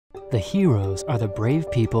The heroes are the brave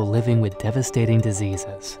people living with devastating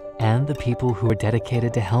diseases and the people who are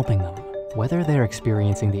dedicated to helping them. Whether they're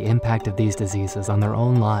experiencing the impact of these diseases on their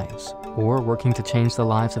own lives or working to change the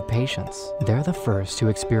lives of patients, they're the first to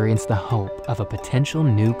experience the hope of a potential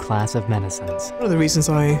new class of medicines. One of the reasons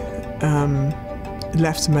I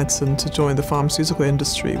left medicine to join the pharmaceutical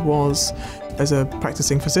industry was, as a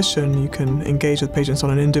practicing physician, you can engage with patients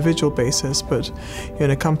on an individual basis, but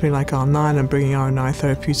in a company like Alnylam, bringing RNAi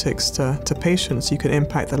therapeutics to patients, you can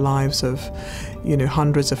impact the lives of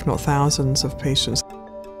hundreds, if not thousands, of patients.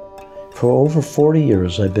 For over 40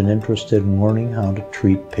 years, I've been interested in learning how to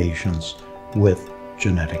treat patients with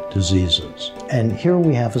genetic diseases. And here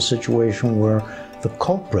we have a situation where the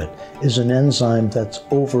culprit is an enzyme that's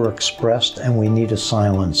overexpressed and we need to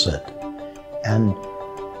silence it. And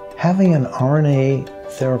having an RNA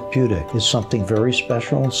therapeutic is something very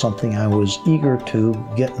special, something I was eager to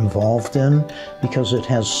get involved in because it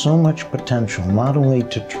has so much potential, not only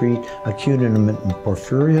to treat acute intermittent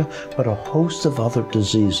porphyria, but a host of other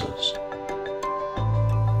diseases.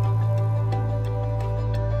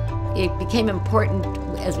 It became important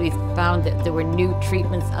as we found that there were new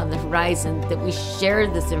treatments on the horizon that we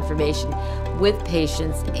shared this information with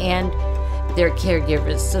patients and their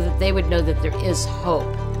caregivers so that they would know that there is hope.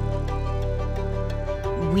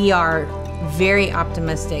 We are very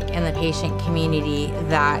optimistic in the patient community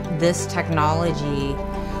that this technology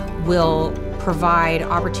will provide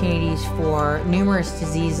opportunities for numerous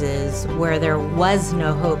diseases where there was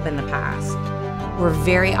no hope in the past. We're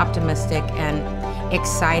very optimistic and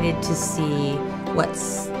excited to see what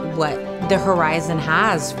the horizon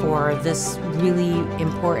has for this really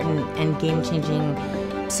important and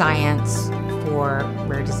game-changing science for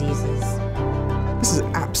rare diseases. This is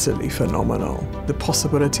absolutely phenomenal. The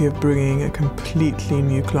possibility of bringing a completely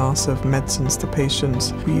new class of medicines to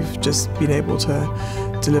patients. We've just been able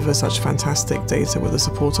to deliver such fantastic data with the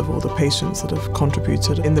support of all the patients that have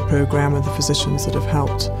contributed in the program and the physicians that have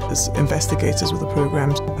helped as investigators with the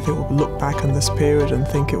program. I think we'll look back on this period and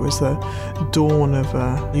think it was the dawn of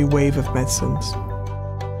a new wave of medicines.